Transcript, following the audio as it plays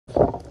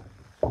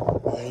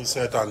ngi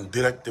seetaan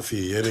direct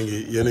fii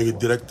yéen a ngi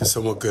direct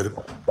sama kër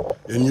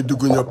yéen ñu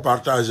dugg ñëpp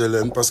partagé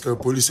leen parce que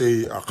policiers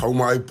yi xaw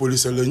ma ay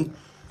policiers lañ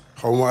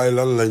xaw ma ay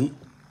lan lañ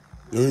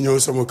ñoo ñëw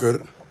sama kër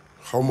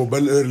xaw ma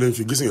ban heure lañ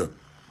fi gis nga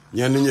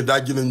ñenn ñi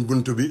dajji nañ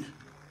bunt bi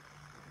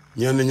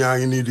ñenn ñaa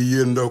ngi nii di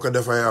yéen ndaw ko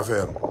def ay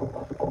affaire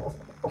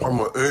xam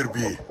nga heure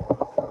bii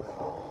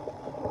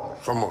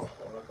xam nga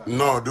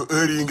non du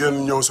heure yi ngeen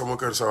ñëw sama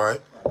kër sa waay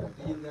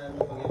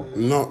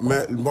non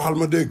mais waxal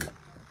ma dégg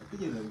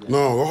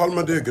non waxal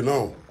ma dégg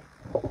non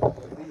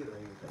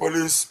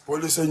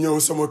police a ñëw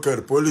sama kër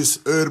police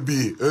heure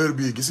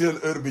bii gis ngeen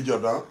heure bi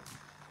jot ah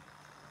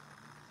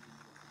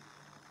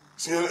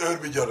gis ngeen heure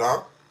bi jot ah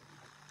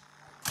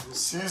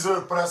 6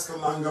 heures presque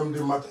nangam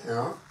du matin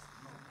ah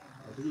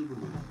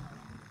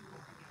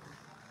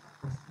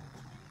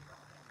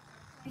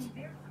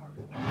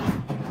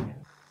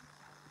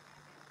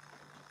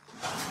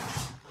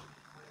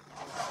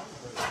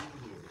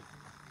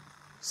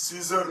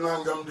 6 heures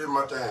nangam du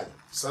matin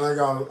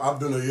Sénégal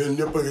àdduna yéen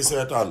ñëpp a ngi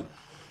seetaan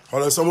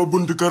xoolal sama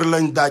buntu kër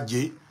lañ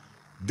dajji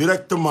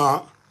directement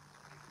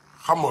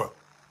xam nga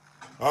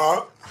ah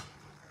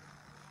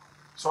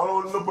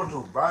soxlawul nëbbatu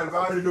bàyyi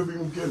rido bi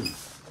mu génn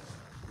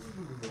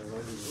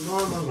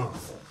non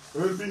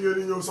heure bi ngeen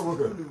di ñëw sama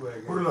kër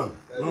pour lan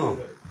non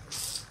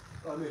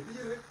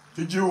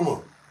ci jiwuma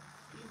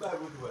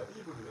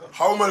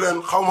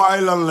xaw ma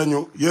ay lan lañu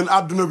yéen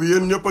àdduna bi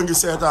yéen ñëpp a ngi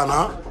seetaan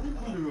ah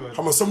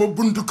xam nga sama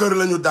buntu kër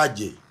lañu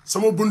dajji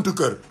sama buntu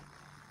kër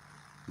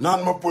naan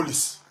ma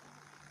police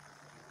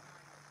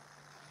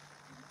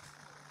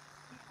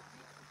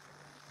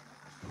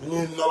bu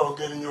ñuy nelaw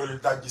ngeen ñëw di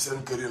dajji seen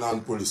kër yi naan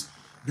police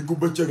diggu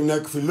bëccëg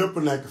nekk fi lépp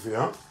nekk fi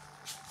ah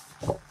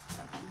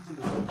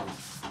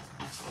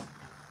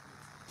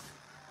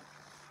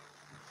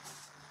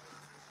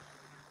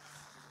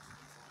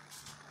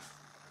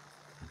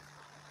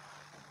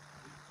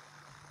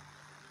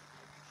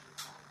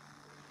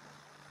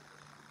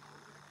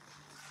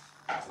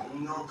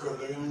ñëw kër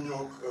da ngeen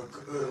ñëw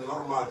heure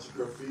normal ci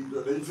kër fii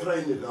dañ fi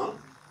rey nit ah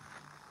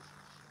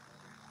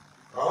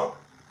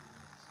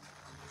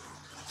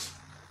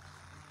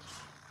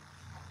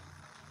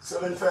se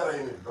lañ fee rey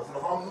nit dafa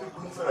am nit bu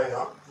ñu fi rey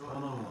ah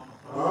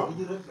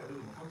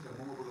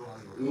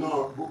non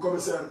bu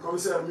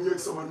commissaire mi ngi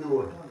sama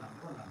numéro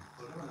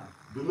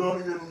du noonu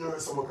ngeen ñëwee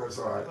sama kër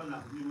sa waay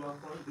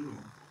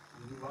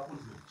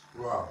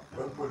waaw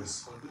ban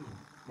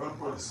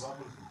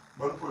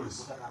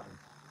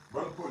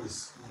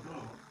police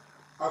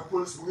ak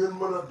police bu ngeen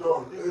mën a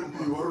doon heure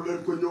bii waru leen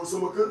ko ñëw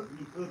sama kër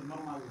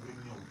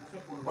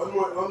lan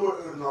mooy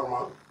heure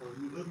normale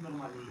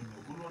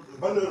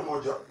ban heure moo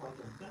jot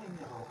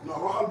non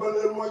waxal ban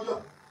heure moo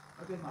jot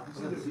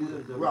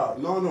waaw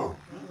non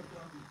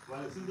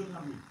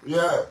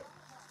yee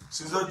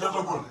 6 heures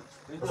jotagul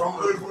dafa am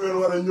heure bu ngeen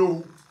war a ñëw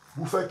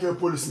bu fekkee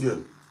police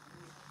ngeen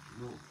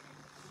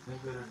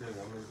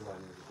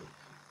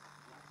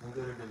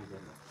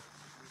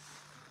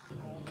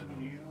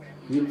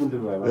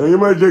yaa ngi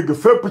may dégg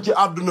fépp ci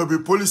àdduna bi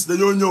police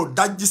dañoo ñëw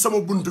dajji sama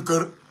buntu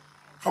kër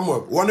xam nga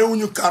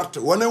wanewuñu carte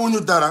wanewuñu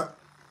dara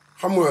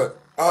xam nga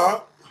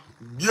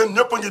yéen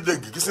ñëpp a ngi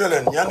dégg gis nga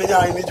leen ñenn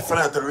ñaa ngi nii ci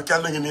fenêtre bi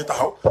kenn ngi nii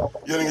taxaw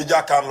yéen a ngi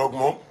jàkkaarloog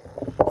moom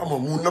xam nga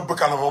mu nëbb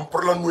kanamam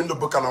pour lan muy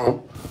nëbb kanamam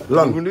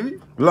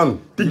lan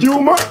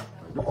tijjiwuma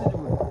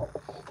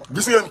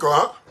gis ngeen ko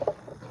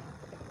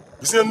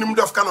gis ngeen ni mu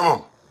def kanamam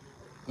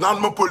naan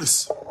ma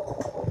police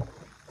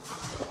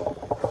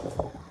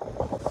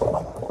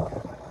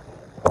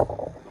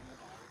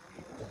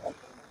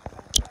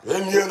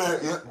yéen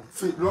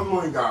fii loolu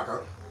mooy ngaaka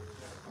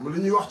li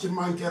ñuy wax ci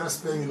manqué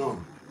respect ngi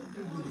noonu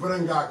vrai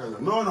ngaaka la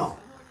non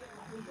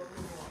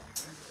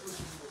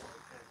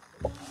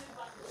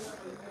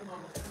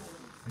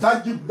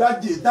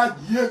dajji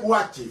yéeg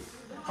wàcc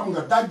xam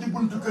nga dajji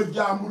buntu kër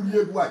jaambur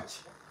yéeg wàcc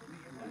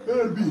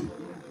heure bii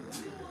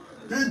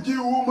te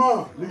jiwuma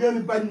li ngeen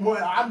di bañ mooy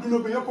àdduna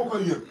bi yëpp a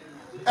koy yëg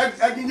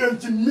egg ngeen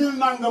ci 1000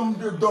 nangam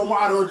doomu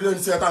aadama di leen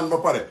seetaan ba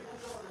pare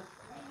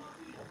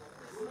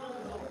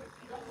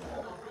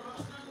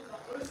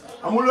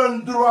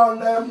amuleen droit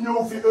ndeyam ñëw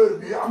fi heure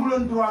bi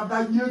amuleen droit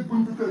daaj yéeg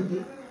buntu kër gi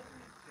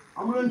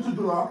amuleen ci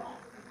droit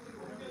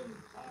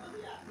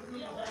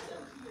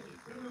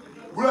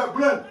bu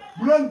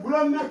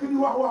leen nekk di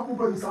wax bu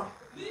bëri sax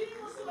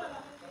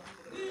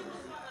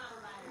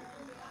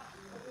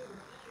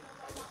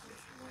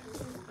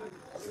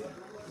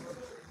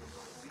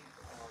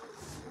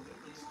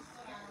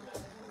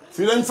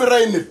fii lañ fi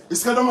rey nit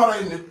est-ce que dama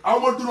rey nit aw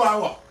ma droit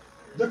wax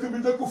dëkk bi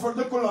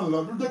dëkku lan la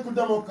du dëkku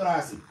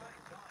démocratie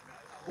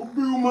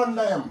ubbiwuma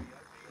ndeyam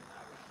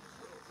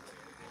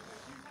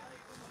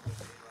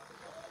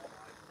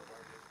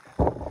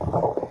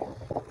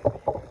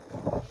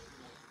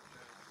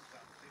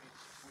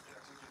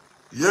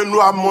yéen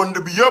waa monde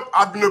bi yëpp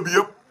àdduna bi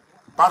yëpp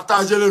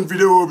partagé leen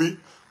vidéo bi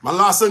man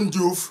la Assane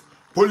Diouf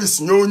police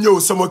ñëw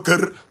sama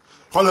kër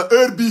xoolal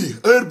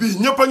heure bii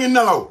ñëpp a ngi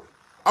nelaw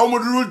aw ma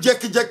dul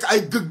jekki-jekki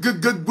ay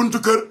gëg buntu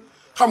kër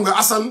xam nga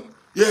Assane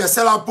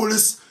c'est la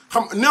police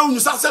xam néew ñu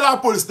sax c'est la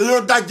police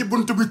dañoo dajji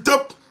buntu bi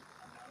tëpp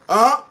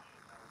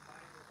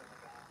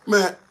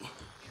mais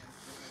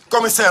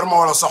commissaire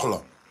moo la soxla.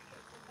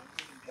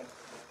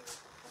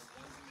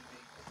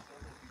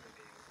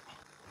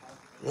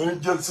 ngeen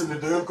jël si ni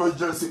da ngeen koy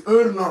jël si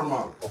heure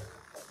normale.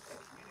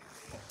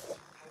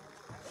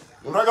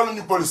 ñu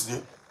ragaluñu police di.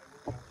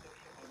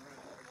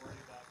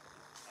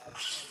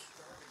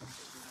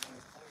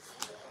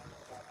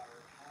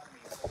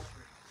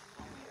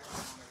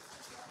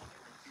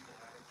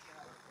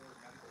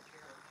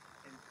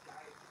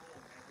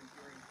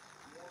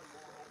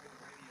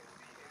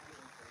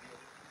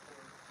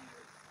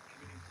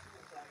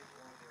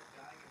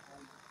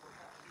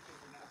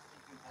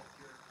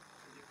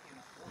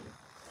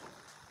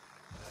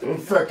 ñu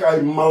fekk ay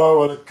mala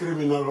wala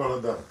criminel wala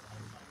dara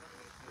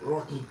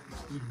wax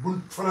ci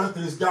bunt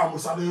fenêtre jàmbur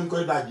sax da ngeen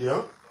koy dajji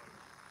ah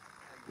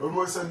loolu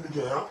mooy seen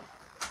liggéey ah.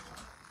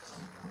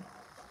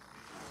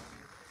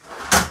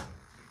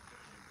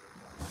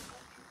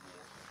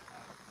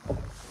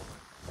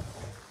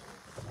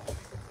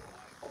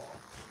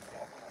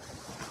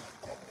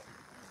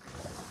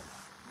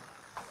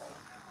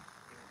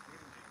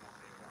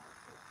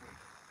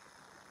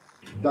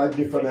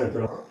 dajji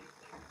fenêtre ah.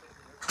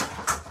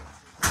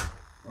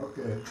 Ok.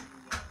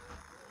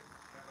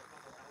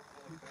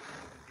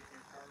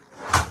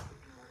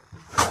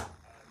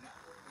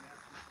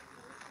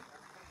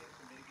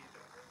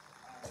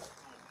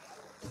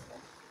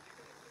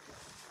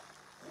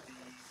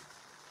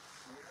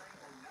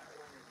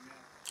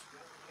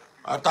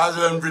 Partage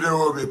leen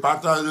vidéo bi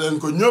partage leen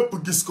ko ñëpp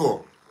gis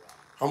ko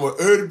xam nga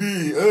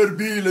heure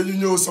bii la ñu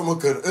ñëw sama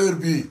kër heure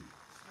bii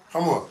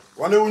xam nga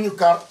wane wuñu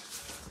carte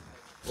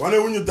wane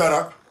wuñu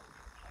dara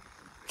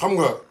xam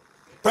nga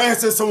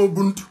pincé sama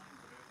bunt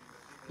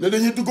ne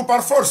dañuy dugg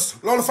par force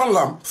loolu fan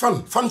la am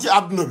fan ci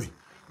àdduna bi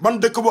ban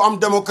dëkk bu am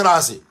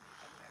démocratie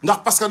ndax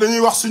parce que dañuy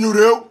wax suñu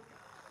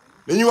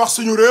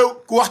réew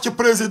ku wax ci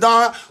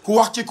président ku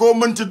wax ci koo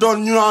mënti doon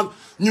ñu naan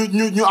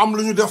ñu am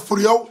lu ñu def pour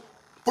yow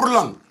pour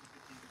lan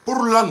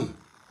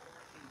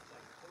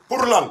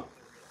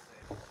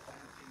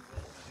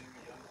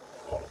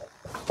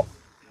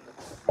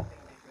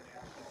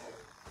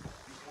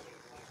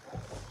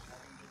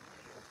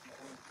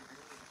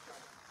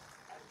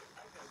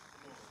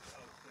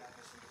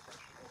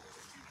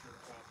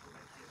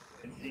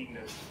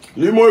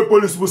lii mooy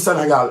police bu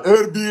Sénégal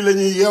heure bii la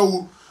ñuy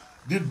yeewu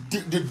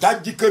di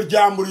dajji kër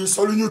jàmbur yi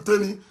soluñu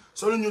tëni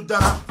soluñu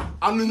dara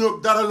am nañu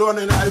dara loo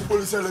ne ay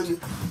policiers lañu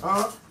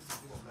ah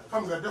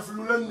xam nga def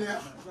lu leen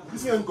neex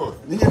gis ngeen ko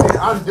ñu ngi nii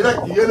en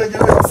direct yéen a ngi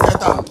leen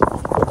seetaan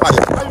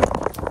ay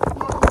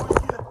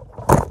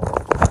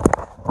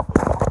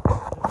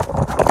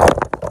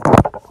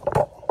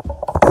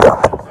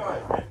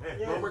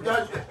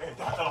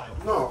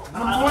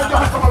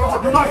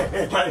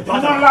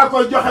ñoom laa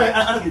koy joxe.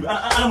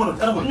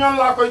 ñoom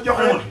laa koy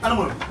joxe.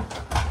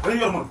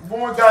 bu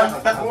ma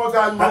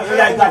gaañ man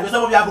yaay gaañ sa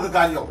bopp yaa bëgg a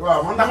gaañ yow.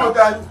 waaw man dama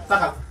gaañ.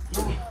 sakal.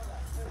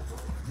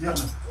 jeex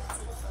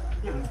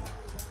na.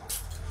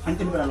 añ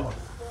tamit la loxo.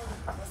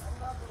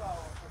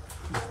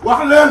 wax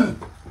leen.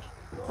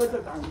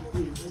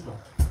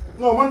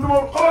 non man duma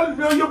xoolal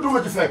yooyu yëpp duma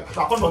ci fekk.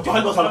 waaw kon boog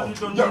joxe ko sa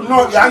loxo.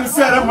 non yaa ngi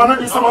seere man a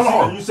di sama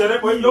loxo. ñu seere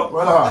koy yow.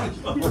 voilà.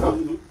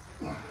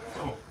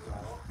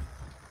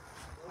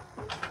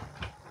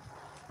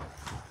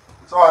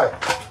 sa waay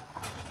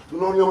du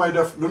noonu nga may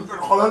def du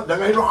xoolal da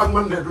ngay dox ak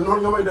man de du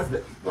noonu nga may def de.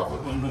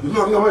 du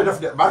noonu nga may def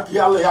de barki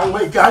yàlla yaa ngi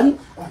may gaañ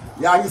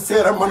yaa ngi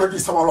seere mën a di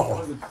sama loxo.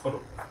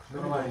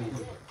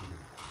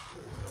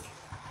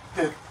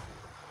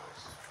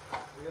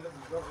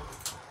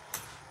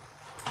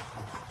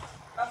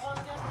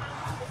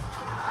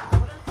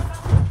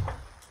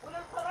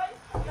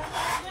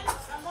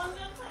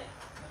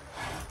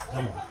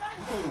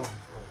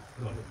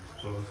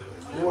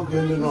 moo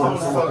génne noonu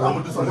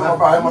sama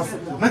bàyyi ma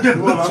na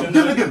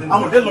génn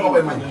amul del la ma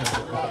koy may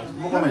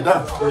ma ko may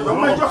dara da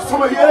may jox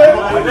sama yére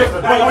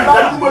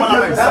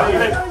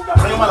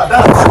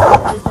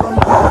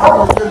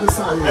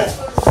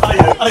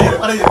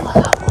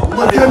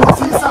ma génn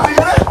fii sama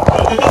yére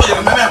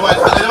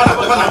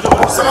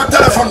sama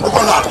téléphone du ko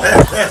laal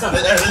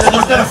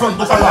sama téléphone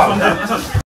du ko laal